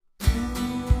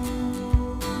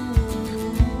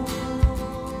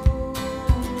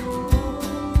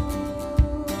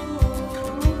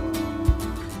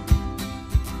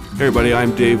Hey everybody,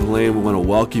 I'm Dave Lane. We want to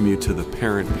welcome you to the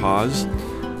Parent Pause.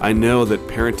 I know that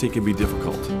parenting can be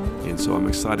difficult, and so I'm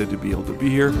excited to be able to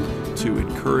be here to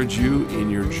encourage you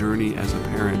in your journey as a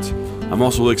parent. I'm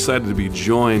also really excited to be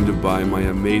joined by my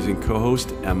amazing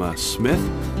co-host, Emma Smith,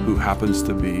 who happens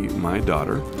to be my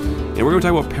daughter. And we're going to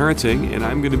talk about parenting, and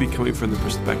I'm going to be coming from the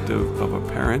perspective of a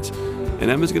parent, and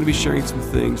Emma's going to be sharing some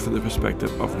things from the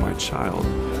perspective of my child.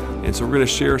 And so we're going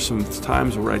to share some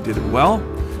times where I did it well,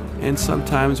 and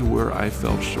sometimes where I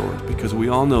fell short, because we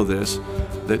all know this,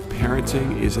 that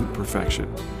parenting isn't perfection,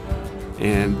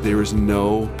 and there is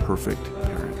no perfect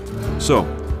parent. So,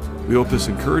 we hope this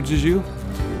encourages you.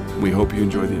 We hope you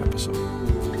enjoy the episode.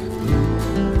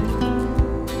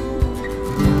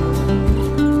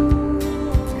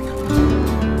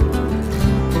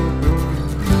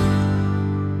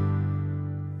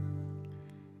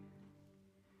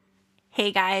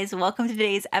 Hey guys, welcome to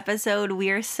today's episode. We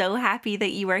are so happy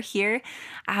that you are here.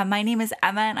 My name is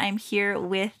Emma and I'm here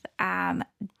with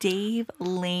Dave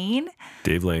Lane.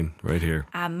 Dave Lane, right here.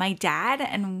 My dad,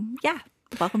 and yeah,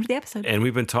 welcome to the episode. And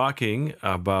we've been talking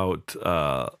about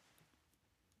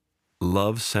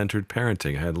love-centered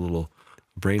parenting. I had a little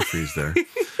brain freeze there.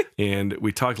 And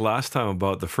we talked last time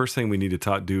about the first thing we need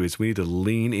to do is we need to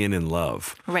lean in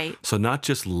love. Right. So not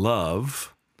just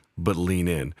love, but lean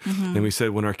in. Mm-hmm. And we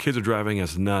said when our kids are driving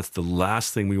us nuts, the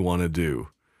last thing we want to do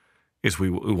is we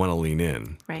want to lean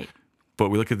in. Right. But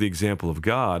we look at the example of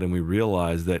God and we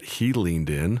realize that he leaned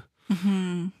in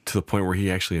to the point where he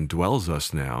actually indwells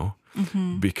us now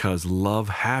because love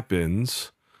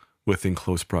happens within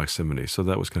close proximity. So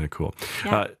that was kind of cool.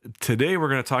 Yeah. Today we're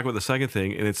going to talk about the second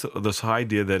thing, and it's this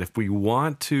idea that if we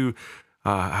want to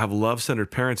have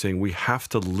love-centered parenting, we have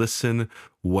to listen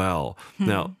well.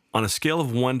 Now, on a scale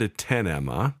of 1 to 10,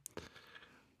 Emma,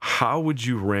 how would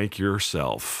you rank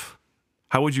yourself?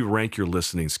 How would you rank your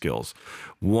listening skills?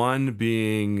 1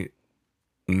 being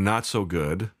not so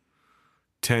good,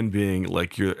 10 being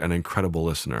like you're an incredible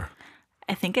listener.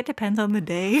 I think it depends on the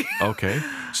day. Okay.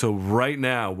 So right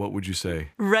now, what would you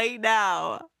say? Right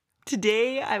now,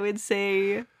 today, I would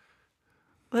say,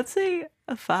 let's say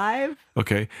a 5.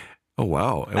 Okay. Oh,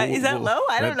 wow. Is that low?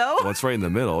 I don't know. Well, it's right in the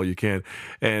middle. You can't.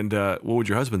 And what would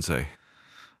your husband say?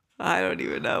 I don't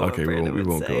even know. Okay, we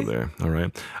won't go there. All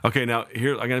right. Okay, now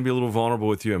here, I'm going to be a little vulnerable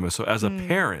with you, Emma. So as a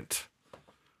parent,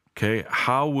 okay,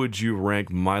 how would you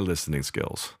rank my listening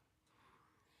skills?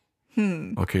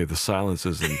 Okay, the silence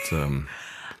isn't.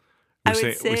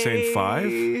 We're saying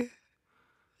 5?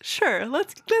 Sure,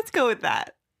 let's go with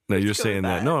that. No, you're saying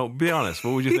that. No, be honest.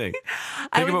 What would you think?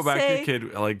 Think about back to your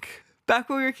kid, like. Back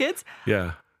when we were kids?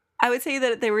 Yeah. I would say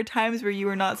that there were times where you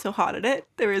were not so hot at it.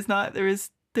 There was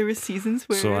seasons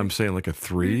where. So I'm saying like a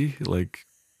 3, like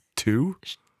 2?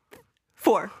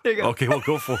 4. There you go. Okay, we'll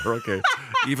go 4. Okay.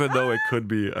 Even though it could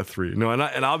be a 3. No,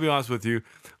 and I'll be honest with you,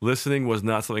 listening was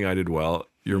not something I did well.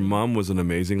 Your mom was an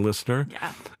amazing listener.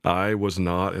 Yeah. I was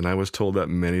not, and I was told that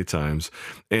many times.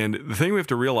 And the thing we have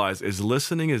to realize is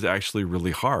listening is actually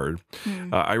really hard.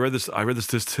 I read this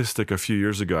statistic a few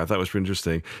years ago. I thought it was really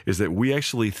interesting. Is that we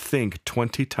actually think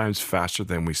 20 times faster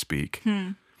than we speak.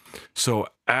 So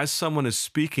as someone is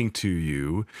speaking to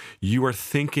you, you are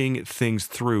thinking things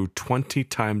through 20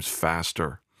 times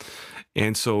faster.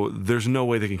 And so there's no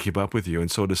way they can keep up with you.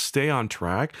 And so to stay on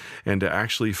track and to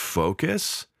actually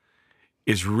focus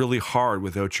is really hard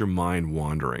without your mind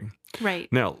wandering. Right.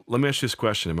 Now, let me ask you this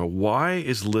question, Emma. Why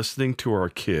is listening to our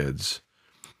kids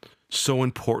so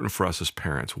important for us as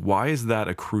parents? Why is that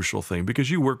a crucial thing?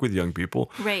 Because you work with young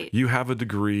people. Right. You have a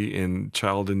degree in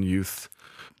child and youth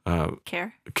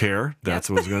care. That's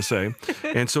what I was going to say.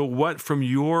 And so what, from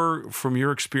your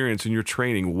experience and your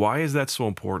training, why is that so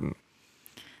important?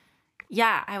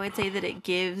 Yeah, I would say that it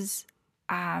gives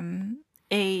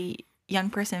a young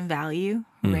person value,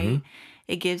 right?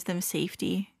 It gives them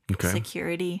safety,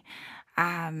 security,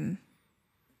 and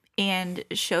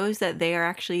shows that they are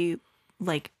actually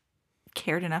like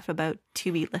cared enough about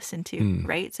to be listened to,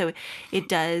 right? So it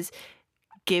does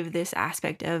give this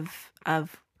aspect of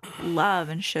love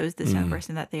and shows this young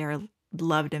person that they are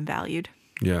loved and valued.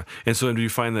 Yeah. And so do you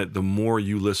find that the more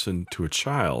you listen to a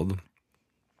child,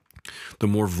 the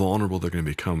more vulnerable they're going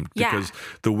to become? Because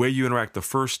the way you interact the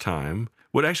first time,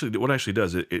 what actually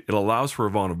does, it allows for a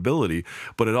vulnerability,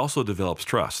 but it also develops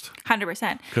trust.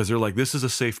 100%. Because they're like, this is a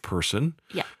safe person.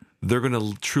 Yeah. They're going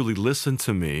to truly listen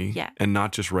to me and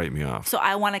not just write me off. So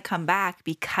I want to come back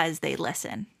because they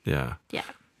listen. Yeah. Yeah.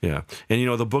 Yeah.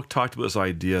 And, the book talked about this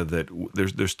idea that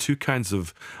there's 2 kinds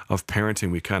of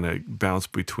parenting we kind of bounce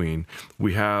between.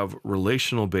 We have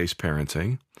relational-based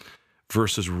parenting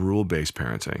versus rule-based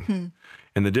parenting.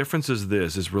 And the difference is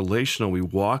this, is relational, we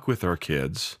walk with our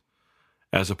kids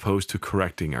as opposed to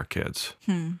correcting our kids.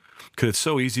 Because it's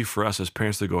so easy for us as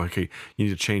parents to go, okay, you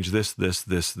need to change this, this,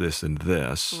 this, this, and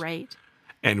this. Right.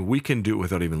 And we can do it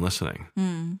without even listening.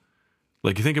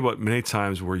 Like you think about many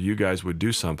times where you guys would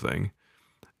do something,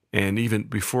 and even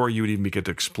before you would even get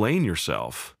to explain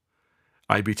yourself,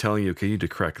 I'd be telling you, okay, you need to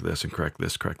correct this and correct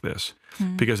this, correct this.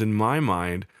 Because in my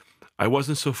mind, I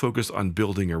wasn't so focused on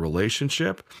building a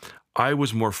relationship. I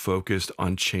was more focused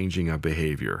on changing a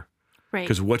behavior. Right.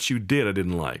 Because what you did, I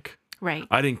didn't like. Right.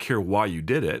 I didn't care why you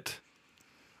did it.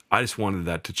 I just wanted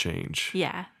that to change.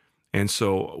 Yeah. And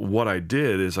so what I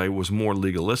did is I was more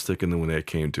legalistic in the way I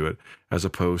came to it as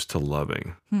opposed to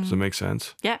loving. Does that make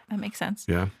sense? Yeah, that makes sense.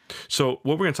 Yeah. So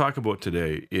what we're going to talk about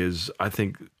today is, I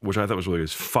think, which I thought was really good,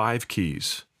 is 5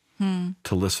 keys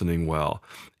to listening well.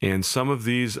 And some of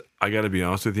these, I got to be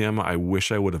honest with you, Emma, I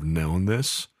wish I would have known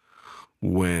this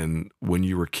when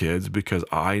you were kids, because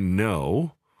I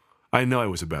know I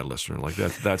was a bad listener. Like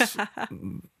that's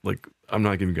like, I'm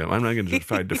not going to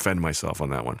try to defend myself on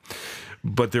that one.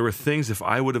 But there were things, if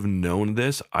I would have known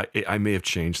this, I may have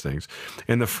changed things.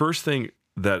 And the first thing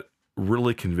that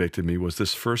really convicted me was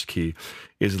this first key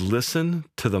is listen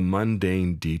to the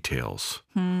mundane details.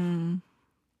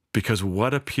 Because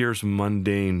what appears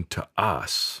mundane to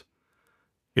us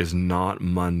is not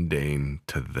mundane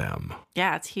to them.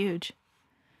 Yeah, it's huge.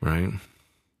 Right?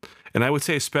 And I would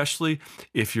say, especially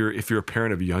if you're a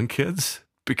parent of young kids,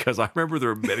 because I remember there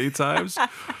were many times,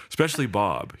 especially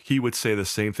Bob, he would say the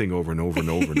same thing over and over and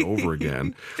over and over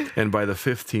again. And by the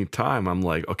 15th time, I'm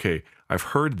like, okay, I've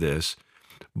heard this,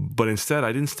 but instead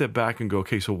I didn't step back and go,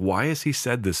 okay, so why has he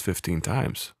said this 15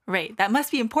 times? Right. That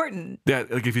must be important. Yeah,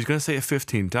 like if he's going to say it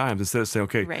 15 times, instead of saying,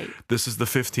 okay, this is the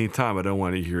 15th time, I don't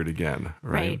want to hear it again.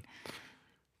 Right.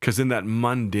 Because in that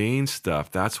mundane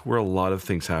stuff, that's where a lot of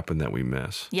things happen that we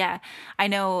miss. Yeah. I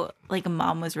know, like,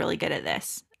 Mom was really good at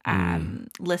this,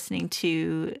 listening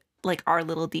to, like, our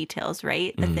little details,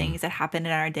 right? The things that happened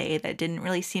in our day that didn't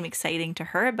really seem exciting to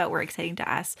her, but were exciting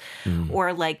to us.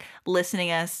 Or, like, listening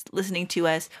to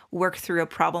us work through a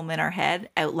problem in our head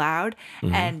out loud.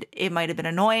 And it might have been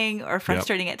annoying or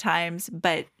frustrating at times,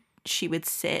 but she would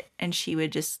sit and she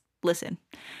would just listen.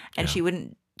 And she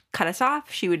wouldn't cut us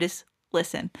off. She would just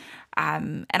listen.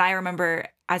 And I remember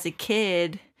as a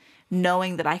kid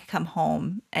knowing that I could come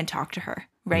home and talk to her,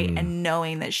 right? And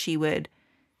knowing that she would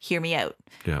hear me out.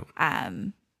 Yeah.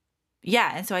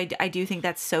 Yeah. And so I do think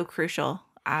that's so crucial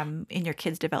in your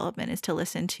kids' development, is to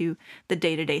listen to the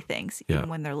day-to-day things, even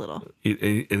when they're little.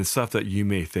 And stuff that you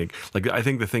may think, like, I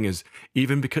think the thing is,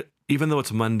 even though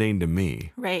it's mundane to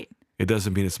me, right, it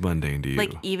doesn't mean it's mundane to you.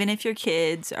 Like, even if your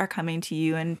kids are coming to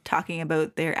you and talking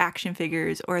about their action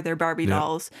figures or their Barbie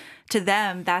dolls, to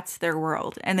them, that's their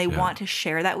world. And they want to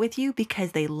share that with you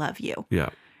because they love you. Yeah.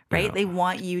 Right? Yeah. They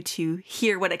want you to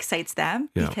hear what excites them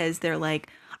because they're like,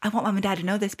 I want Mom and Dad to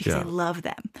know this because I love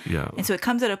them. Yeah. And so it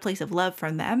comes out of a place of love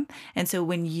from them. And so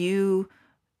when you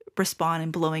respond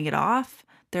and blowing it off,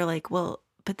 they're like, well,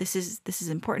 but this is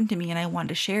important to me, and I want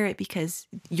to share it because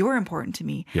you're important to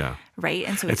me. Yeah. Right.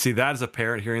 And so, and see, that as a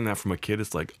parent, hearing that from a kid,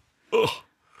 it's like, ugh.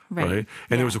 Right.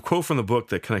 And there was a quote from the book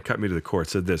that kind of cut me to the core. It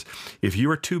said this: if you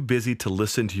are too busy to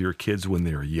listen to your kids when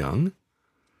they are young,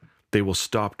 they will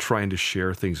stop trying to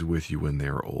share things with you when they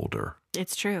are older.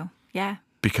 It's true. Yeah.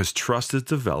 Because trust is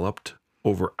developed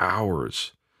over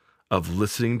hours of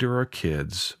listening to our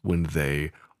kids when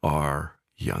they are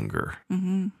younger.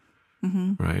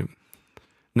 Right.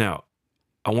 Now,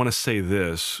 I want to say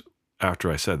this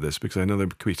after I said this, because I know there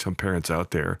could be some parents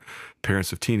out there,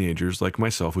 parents of teenagers like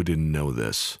myself, who didn't know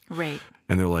this. Right.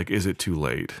 And they're like, is it too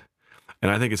late?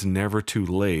 And I think it's never too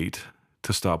late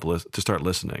to start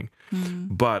listening.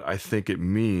 But I think it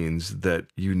means that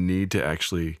you need to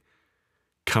actually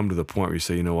come to the point where you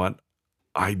say, you know what?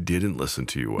 I didn't listen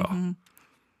to you well.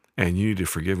 And you need to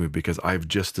forgive me because I've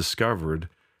just discovered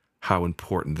how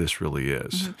important this really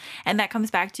is. And that comes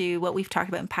back to what we've talked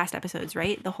about in past episodes,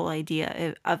 right? The whole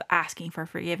idea of asking for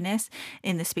forgiveness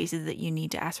in the spaces that you need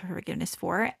to ask for forgiveness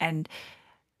for. And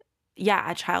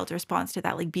yeah, a child's response to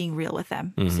that, like being real with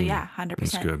them. So yeah, 100%.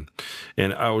 That's good.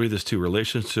 And I'll read this too.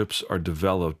 Relationships are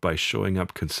developed by showing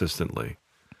up consistently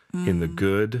in the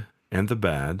good and the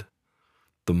bad,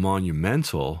 the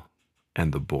monumental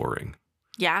and the boring.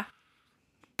 Yeah.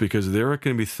 Because there are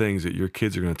going to be things that your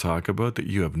kids are going to talk about that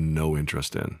you have no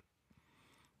interest in.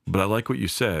 But I like what you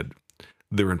said.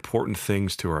 They're important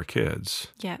things to our kids.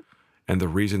 Yeah. And the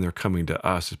reason they're coming to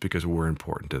us is because we're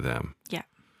important to them. Yeah.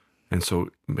 And so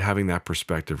having that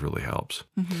perspective really helps.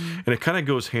 And it kind of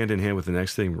goes hand in hand with the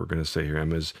next thing we're going to say here,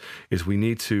 Emma, is we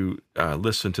need to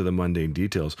listen to the mundane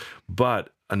details.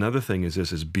 But another thing is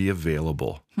this, is be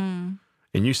available.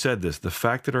 And you said this, the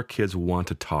fact that our kids want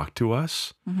to talk to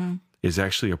us is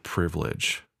actually a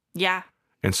privilege. Yeah.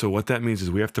 And so what that means is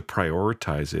we have to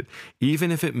prioritize it,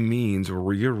 even if it means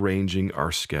rearranging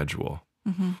our schedule,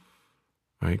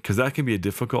 right? Because that can be a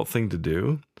difficult thing to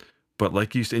do. But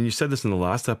like you said this in the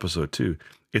last episode too,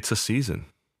 it's a season.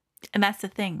 And that's the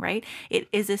thing, right? It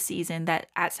is a season that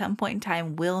at some point in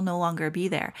time will no longer be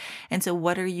there. And so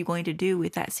what are you going to do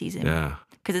with that season? Yeah.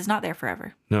 Because it's not there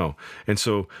forever. No. And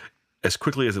so as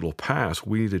quickly as it'll pass,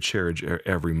 we need to cherish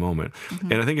every moment.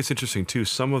 And I think it's interesting too,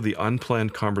 some of the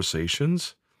unplanned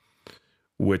conversations,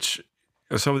 which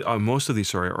most of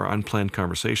these are unplanned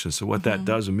conversations. So what that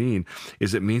does mean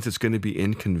is it means it's going to be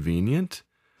inconvenient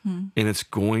and it's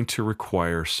going to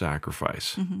require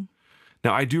sacrifice.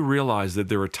 Now, I do realize that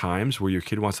there are times where your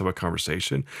kid wants to have a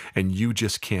conversation and you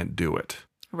just can't do it.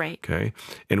 Right. Okay.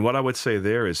 And what I would say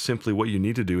there is simply what you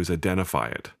need to do is identify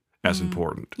it as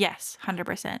important. Yes,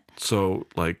 100%. So,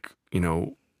 like,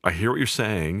 I hear what you're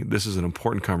saying. This is an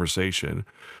important conversation,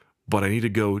 but I need to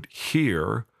go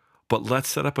here. But let's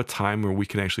set up a time where we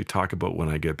can actually talk about when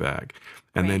I get back.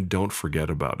 And then don't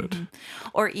forget about it.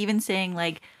 Or even saying,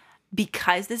 like,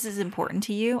 because this is important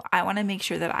to you, I want to make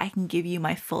sure that I can give you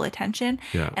my full attention.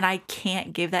 Yeah. And I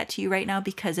can't give that to you right now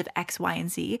because of X, Y, and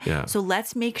Z. Yeah. So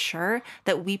let's make sure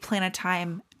that we plan a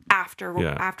time after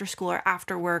school or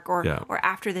after work or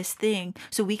after this thing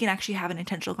so we can actually have an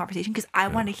intentional conversation because I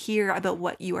want to hear about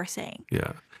what you are saying.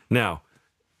 Yeah. Now,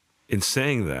 in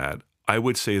saying that, I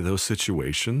would say those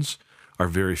situations are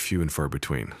very few and far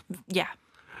between. Yeah.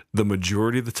 The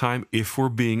majority of the time, if we're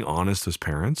being honest as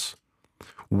parents,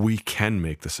 we can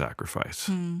make the sacrifice.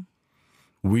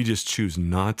 We just choose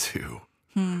not to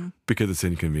because it's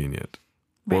inconvenient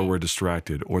or we're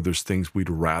distracted or there's things we'd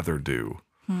rather do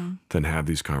than have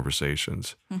these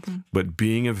conversations. But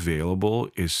being available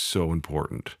is so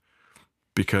important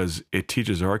because it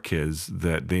teaches our kids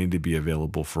that they need to be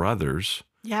available for others.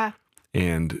 Yeah.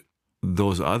 And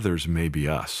those others may be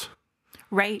us.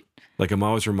 Right. Like I'm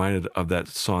always reminded of that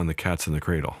song, The Cat's in the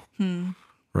Cradle.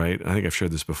 Right? I think I've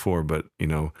shared this before, but,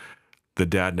 the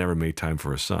dad never made time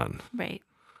for his son. Right.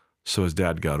 So his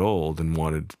dad got old and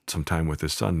wanted some time with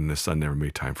his son, and his son never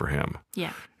made time for him.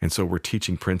 Yeah. And so we're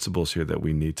teaching principles here that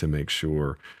we need to make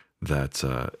sure that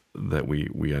that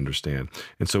we understand.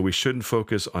 And so we shouldn't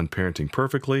focus on parenting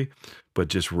perfectly, but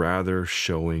just rather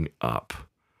showing up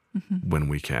when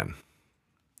we can.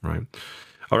 Right?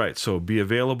 All right, so be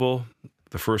available.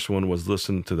 The first one was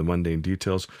listen to the mundane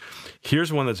details.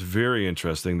 Here's one that's very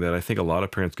interesting that I think a lot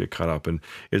of parents get caught up in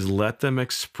is let them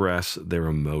express their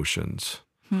emotions.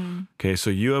 Okay, so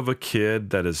you have a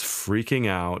kid that is freaking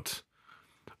out.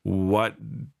 What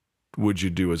would you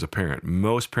do as a parent?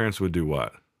 Most parents would do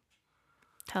what?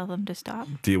 Tell them to stop.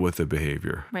 Deal with the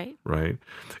behavior. Right. Right?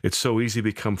 It's so easy to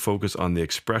become focused on the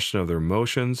expression of their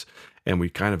emotions, and we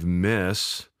kind of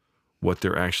miss what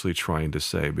they're actually trying to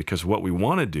say. Because what we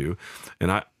want to do,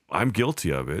 and I'm guilty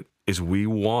of it, is we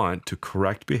want to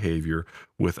correct behavior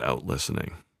without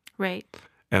listening. Right.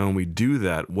 And when we do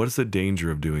that, what is the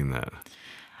danger of doing that?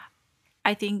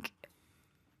 I think,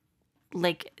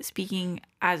 like, speaking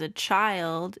as a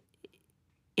child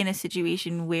in a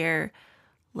situation where,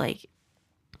 like,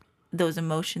 those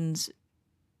emotions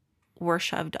were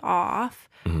shoved off,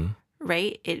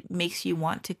 right? It makes you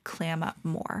want to clam up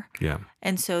more. Yeah.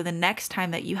 And so the next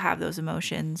time that you have those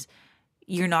emotions,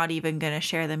 you're not even going to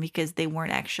share them because they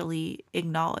weren't actually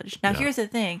acknowledged. Now, here's the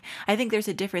thing. I think there's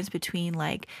a difference between,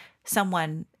 like,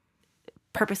 someone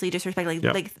purposely disrespect,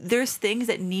 like there's things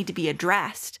that need to be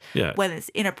addressed when it's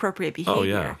inappropriate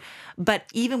behavior. But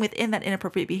even within that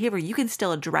inappropriate behavior, you can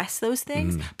still address those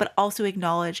things, but also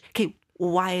acknowledge, okay,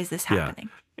 why is this happening?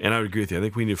 And I would agree with you. I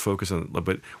think we need to focus on,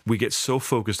 but we get so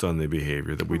focused on the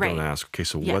behavior that we don't ask, okay,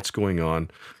 so what's going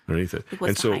on underneath it? Like,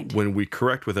 and so when we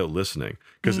correct without listening,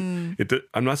 because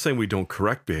I'm not saying we don't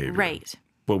correct behavior, right?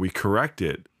 But we correct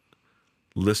it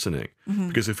listening.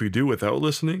 Because if we do without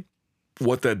listening,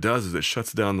 what that does is it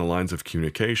shuts down the lines of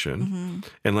communication.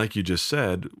 And like you just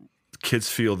said, kids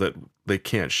feel that they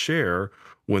can't share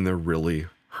when they're really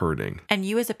hurting. And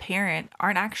you as a parent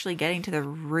aren't actually getting to the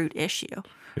root issue,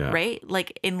 right?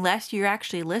 Like, unless you're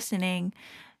actually listening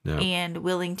and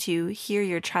willing to hear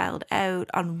your child out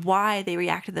on why they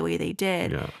reacted the way they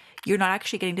did, you're not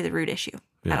actually getting to the root issue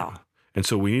at all. And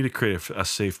so we need to create a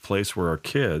safe place where our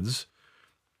kids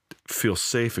feel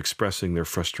safe expressing their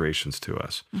frustrations to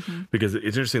us. Because it's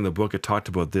interesting, in the book, it talked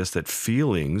about this, that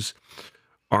feelings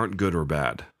aren't good or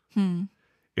bad.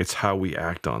 It's how we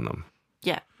act on them.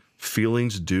 Yeah.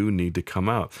 Feelings do need to come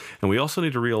out. And we also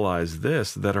need to realize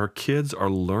this, that our kids are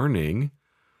learning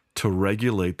to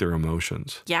regulate their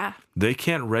emotions. Yeah. They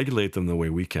can't regulate them the way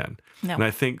we can. No. And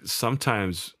I think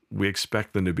sometimes we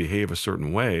expect them to behave a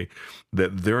certain way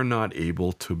that they're not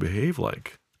able to behave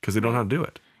like because they don't know how to do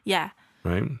it. Yeah.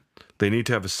 Right? They need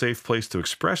to have a safe place to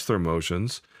express their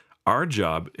emotions. Our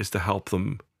job is to help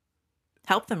them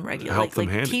regulate,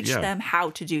 teach them how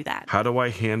to do that. How do I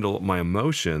handle my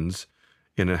emotions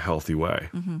in a healthy way?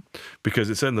 Mm-hmm. Because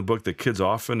it said in the book that kids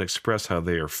often express how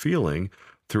they are feeling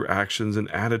through actions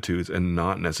and attitudes and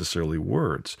not necessarily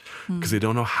words because they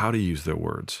don't know how to use their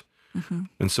words. Mm-hmm.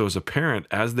 And so as a parent,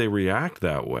 as they react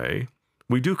that way,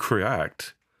 we do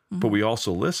correct, but we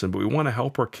also listen, but we want to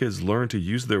help our kids learn to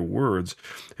use their words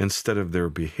instead of their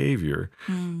behavior.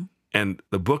 And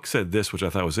the book said this, which I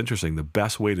thought was interesting. The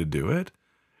best way to do it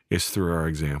is through our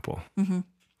example.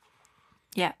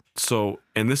 Yeah. So,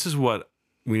 and this is what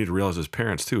we need to realize as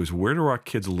parents too, is where do our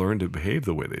kids learn to behave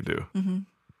the way they do?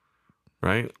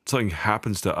 Right? Something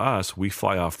happens to us, we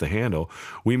fly off the handle.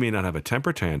 We may not have a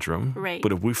temper tantrum, right,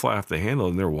 but if we fly off the handle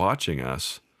and they're watching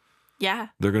us, they're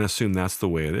going to assume that's the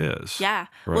way it is. Yeah.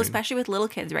 Right? Well, especially with little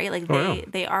kids, right? Like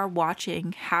they are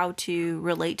watching how to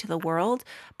relate to the world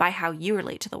by how you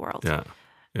relate to the world. Yeah.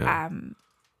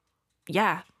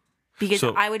 Yeah. Because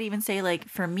I would even say, like,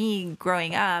 for me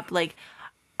growing up, like,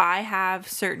 I have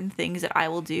certain things that I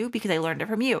will do because I learned it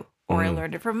from you or I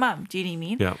learned it from mom. Do you know what I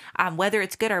mean? Yeah. Whether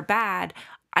it's good or bad,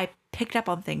 I picked up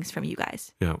on things from you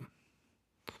guys. Yeah.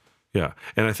 Yeah.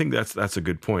 And I think that's a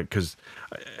good point because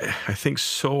I think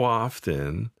so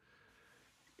often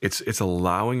it's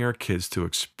allowing our kids to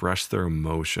express their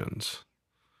emotions.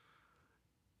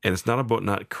 And it's not about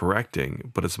not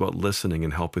correcting, but it's about listening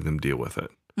and helping them deal with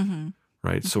it.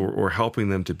 Right? So we're helping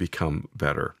them to become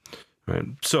better. Right?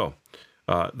 So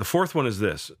the fourth one is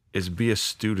this, is be a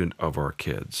student of our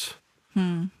kids.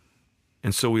 And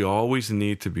so we always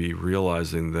need to be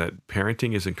realizing that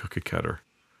parenting isn't cookie cutter.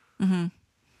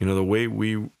 You know, the way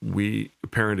we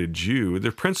parented you,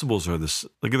 their principles are this,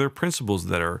 like there are principles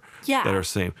that are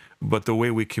same, but the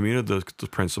way we communicated those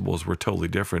principles were totally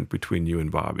different between you and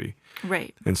Bobby.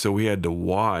 Right. And so we had to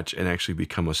watch and actually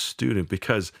become a student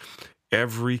because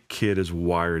every kid is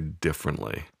wired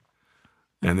differently.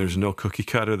 And there's no cookie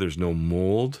cutter, there's no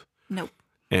mold. Nope.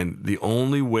 And the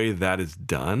only way that is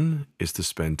done is to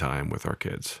spend time with our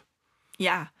kids.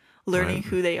 Yeah. Learning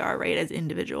who they are, right, as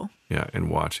individual. Yeah, and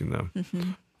watching them.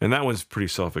 And that one's pretty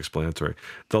self-explanatory.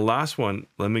 The last one,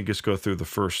 let me just go through the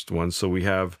first one. So we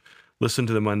have listen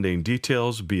to the mundane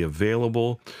details, be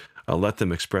available, let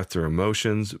them express their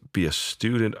emotions, be a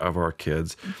student of our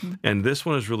kids. And this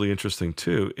one is really interesting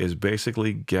too, is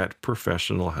basically get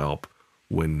professional help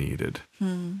when needed.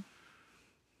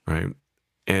 Right?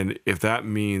 And if that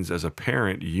means as a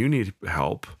parent, you need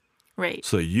help right,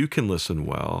 so you can listen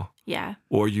well. Yeah.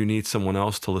 Or you need someone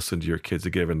else to listen to your kids to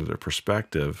give another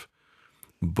perspective.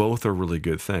 Both are really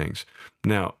good things.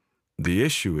 Now, the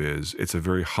issue is it's a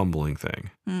very humbling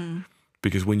thing.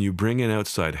 Because when you bring in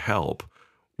outside help,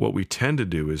 what we tend to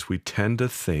do is we tend to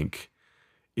think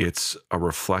it's a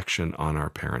reflection on our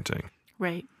parenting.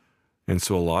 Right. And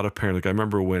so a lot of parents, like I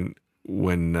remember when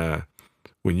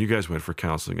you guys went for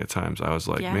counseling at times, I was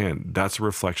like, man, that's a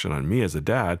reflection on me as a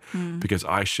dad because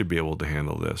I should be able to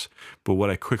handle this. But what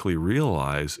I quickly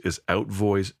realized is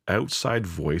outside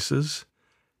voices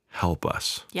help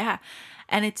us. Yeah.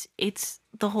 And it's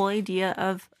the whole idea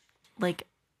of like,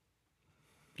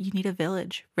 you need a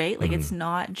village, right? Like it's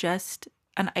not just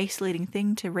an isolating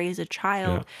thing to raise a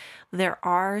child. There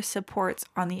are supports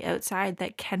on the outside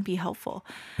that can be helpful.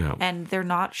 And they're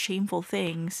not shameful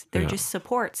things. They're just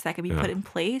supports that can be put in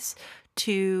place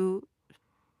to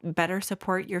better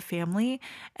support your family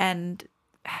and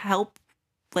help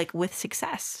like with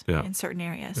success in certain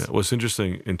areas. Yeah. Well, it's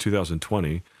interesting. In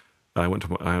 2020, I went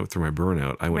through my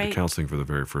burnout. I went to counseling for the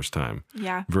very first time.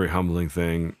 Yeah. Very humbling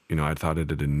thing. You know, I thought I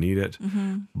didn't need it.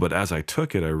 But as I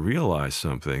took it, I realized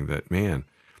something that, man,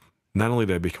 not only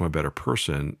did I become a better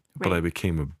person, but I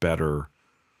became a better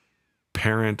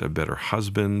parent, a better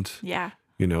husband. Yeah.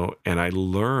 You know, and I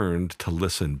learned to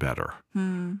listen better.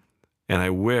 And I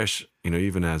wish, you know,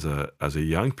 even as a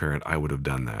young parent, I would have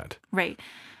done that. Right.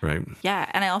 Right. Yeah.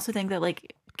 And I also think that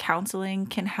like counseling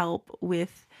can help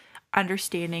with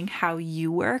understanding how you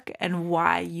work and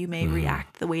why you may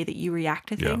react the way that you react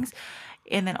to things.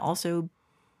 And then also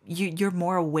you're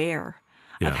more aware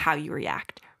of how you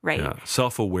react, right? Yeah.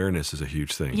 Self-awareness is a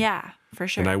huge thing. Yeah, for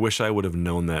sure. And I wish I would have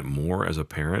known that more as a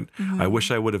parent. I wish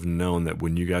I would have known that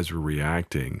when you guys were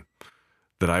reacting,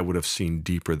 that I would have seen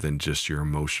deeper than just your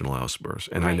emotional outbursts.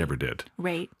 And I never did.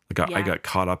 Right. Like I got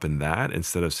caught up in that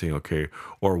instead of saying, okay,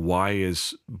 or why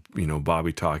is,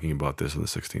 Bobby talking about this in the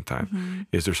 16th time?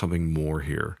 Is there something more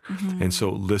here? And so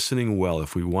listening well,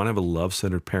 if we want to have a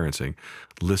love-centered parenting,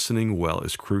 listening well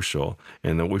is crucial.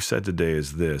 And what we've said today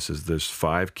is there's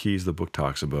 5 keys the book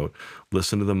talks about.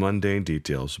 Listen to the mundane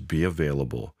details, be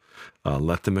available,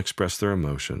 let them express their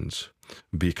emotions,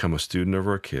 become a student of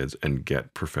our kids, and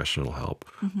get professional help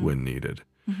when needed.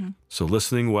 So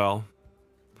listening well,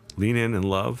 lean in and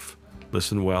love,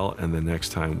 listen well, and the next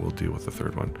time we'll deal with the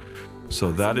third one.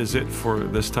 So that is it for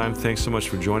this time. Thanks so much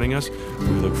for joining us. We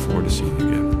look forward to seeing you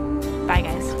again. Bye,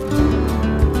 guys.